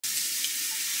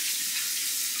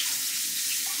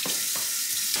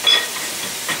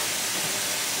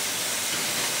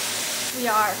We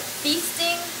are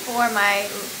feasting for my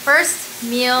first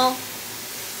meal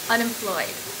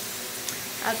unemployed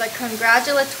as a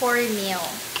congratulatory meal.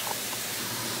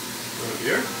 Want a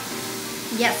beer?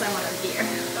 Yes, I want a beer.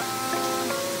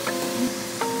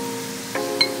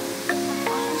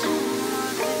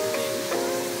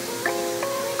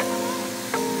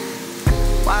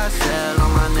 YSL on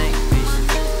my neck, bitch.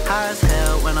 High as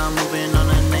hell when I'm moving on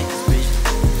the next bitch.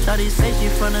 Shawty say she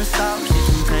from the south, she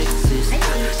from Texas.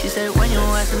 She said when you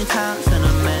ask me time, send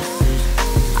a message.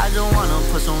 I just wanna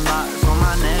put some rocks on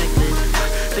my necklace.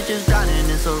 Bitches drowning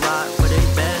in so rock for they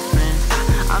best friends.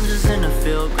 I'm just in the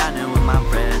field grinding with my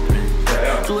brethren.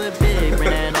 Do it big,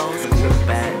 bring that old school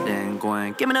back then.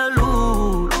 Going, give me the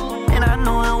loot, and I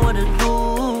know what to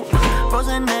do.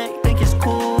 Frozen neck, think it's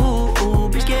cool.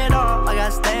 Bitch, get off, I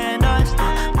got standards.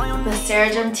 The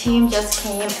Sarajum team just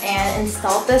came and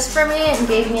installed this for me and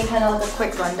gave me kind of like a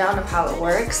quick rundown of how it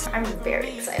works. I'm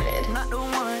very excited. Not the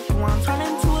one you want, turn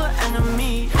into an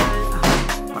enemy.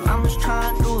 When I'm just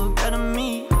trying to do it better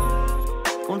me.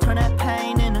 Gon' turn that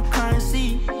pain into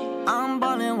currency. I'm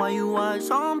ballin' while you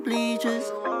watch on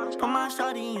bleachers. Put my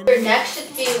shawty in. Your neck should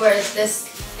be where this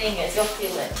thing is, you'll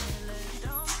feel it.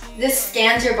 This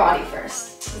scans your body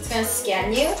first. It's gonna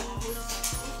scan you.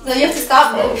 So you have to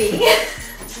stop moving.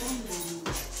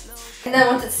 And then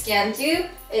once it scans you,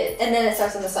 and then it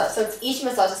starts a massage. So each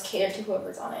massage is catered to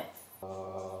whoever's on it.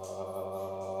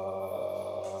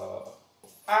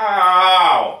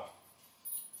 Ow!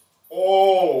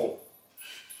 Oh!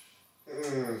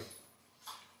 Mm.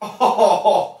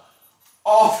 Oh!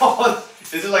 Oh!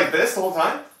 Is it like this the whole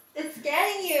time? It's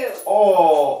scanning you!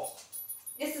 Oh!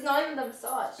 This is not even the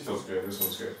massage. It feels good. This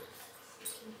one's good.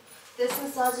 This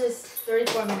massage is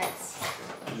 34 minutes.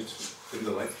 Can you just dim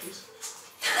the light, please?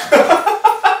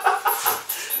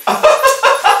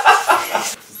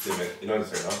 Just dim it. You don't have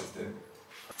to turn it off, just dim it.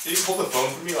 Can you hold the phone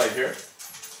for me, like here?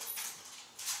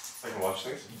 So I can watch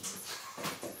things?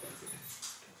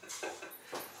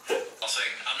 I'll say,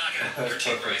 I'm not gonna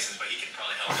critique Bryson, but he can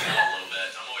probably help me out a little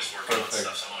bit. I'm always working on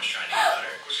stuff, so I'm always trying to get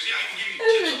better. Which is, yeah, I can give you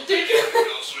tips on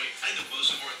golf swing. I think the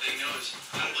most important thing, though, is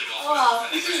how to play golf. Wow,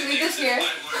 you just read this here.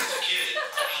 I've learned as a kid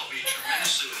helped me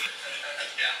tremendously with it.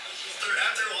 Yeah.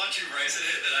 After watching Bryson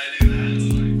hit that I do that.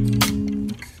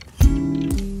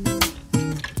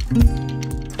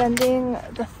 Spending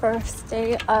the first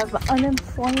day of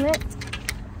unemployment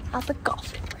at the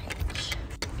golf range.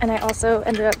 And I also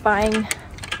ended up buying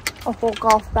a whole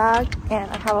golf bag, and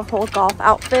I have a whole golf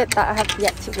outfit that I have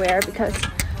yet to wear because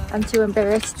I'm too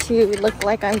embarrassed to look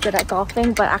like I'm good at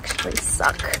golfing but actually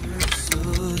suck.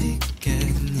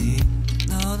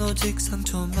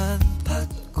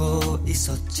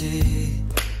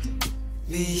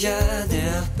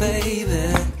 미안해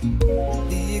baby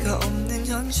네가 없는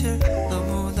현실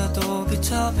너무나도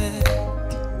비참해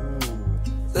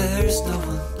There's no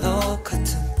one 너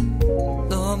같은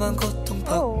너만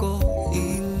고통받고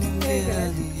있는 게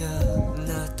아니야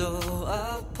나도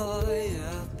아파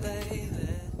yeah baby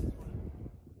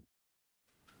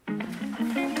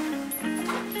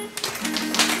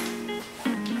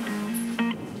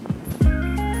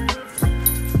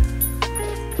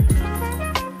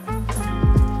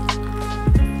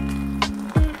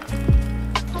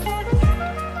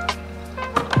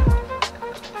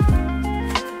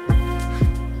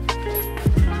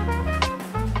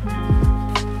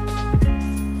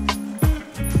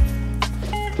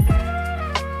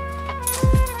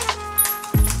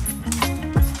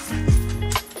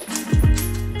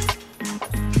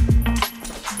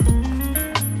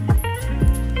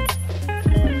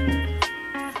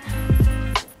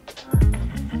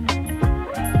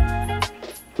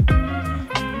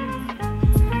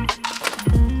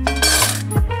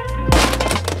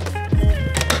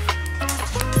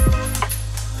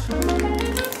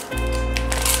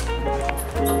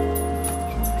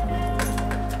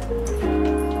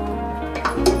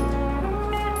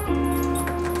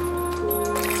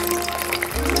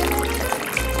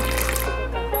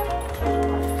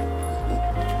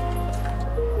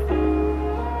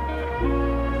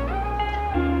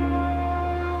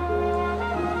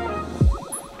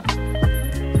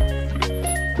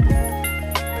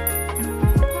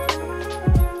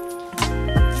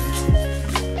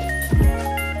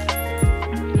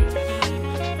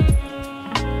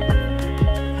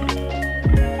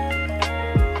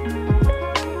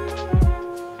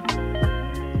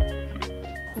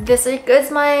This week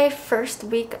is my first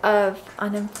week of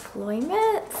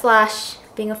unemployment slash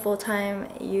being a full-time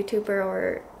YouTuber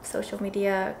or social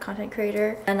media content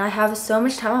creator, and I have so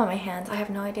much time on my hands. I have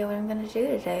no idea what I'm gonna do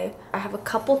today. I have a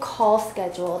couple calls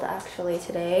scheduled actually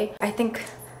today. I think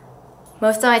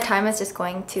Most of my time is just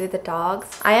going to the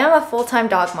dogs. I am a full-time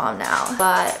dog mom now,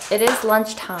 but it is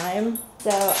lunchtime. So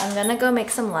I'm gonna go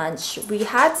make some lunch. We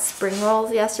had spring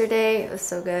rolls yesterday. It was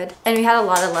so good. And we had a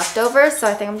lot of leftovers, so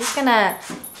I think I'm just gonna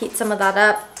heat some of that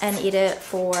up and eat it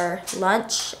for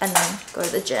lunch and then go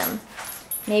to the gym.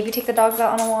 Maybe take the dogs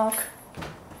out on a walk.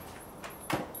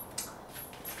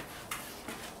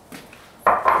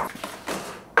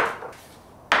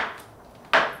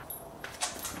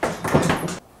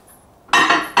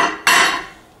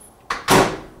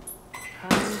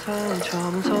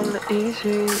 처음은 설레이지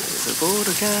널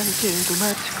보러 가는 길도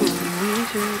마치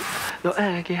꿈이지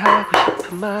너에게 하고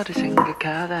싶은 말을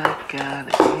생각하다가 날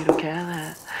이렇게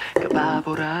내가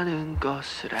바보라는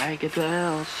것을 알게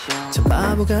되었어 참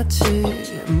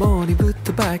바보같이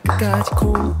머리부터 발끝까지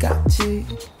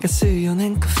콩깍지가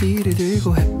쓰여낸 커피를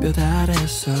들고 햇볕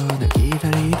아래서 널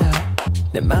기다리다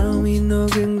내 마음이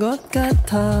녹은 것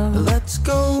같아 Let's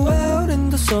go out in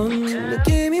the sun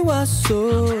느낌이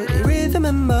왔어 이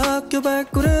리듬에 맡겨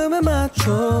발걸음에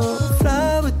맞춰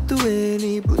Fly with the wind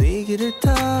이 분위기를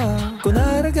타고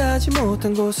날아가지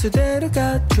못한 곳에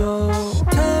데려가줘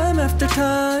Time after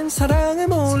time 사랑을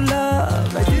몰라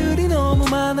말들이 너무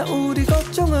많아 우리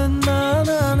걱정은 많아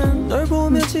나는 널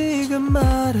보며 지금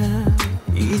말해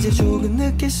이제 조금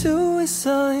느낄 수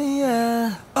있어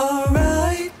yeah.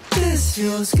 Alright This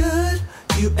feels good,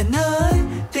 you and I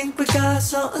think we got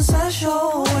something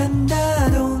special and I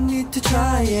don't need to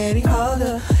try any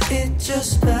harder It's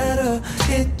just better,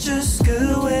 it's just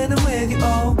good when I'm with you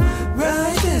Oh,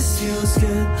 right, this feels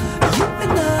good You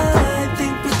and I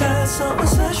think we got something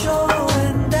special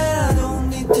and I don't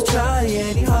need to try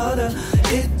any harder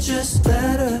It's just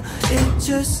better, it's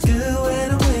just good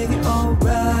when I'm with you Oh,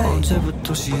 right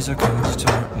언제부터 시작한지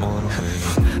잘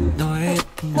모르겠네 너의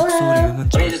목소리만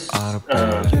잘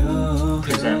알아보여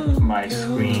present my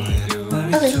screen.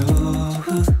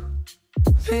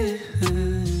 Okay.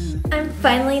 I'm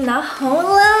finally not home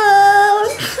alone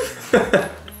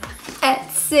at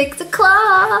 6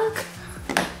 o'clock.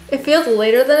 It feels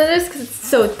later than it is because it's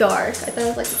so dark. I thought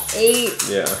it was like 8.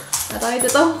 Yeah. I thought I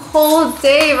did the whole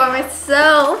day by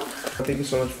myself. Thank you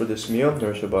so much for this meal.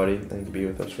 Nourish your body and be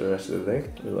with us for the rest of the day.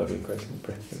 We love you in Christ and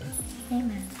pray.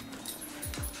 Amen.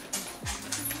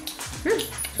 Amen.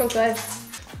 So good.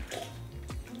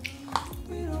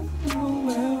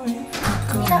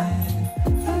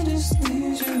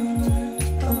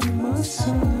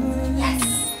 Yes.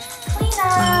 Clean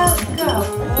up. Good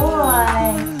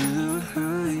boy.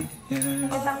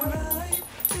 Is that one? Right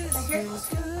here?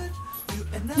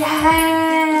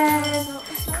 Yes.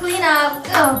 Clean up.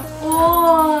 Good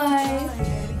boy.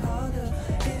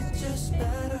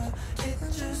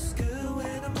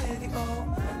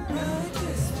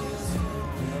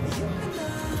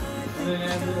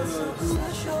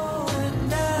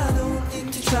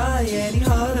 Try any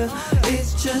harder,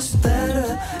 it's just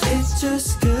better, it's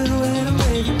just good when I'm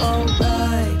with you,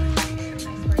 alright.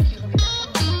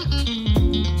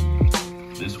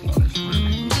 This one is real.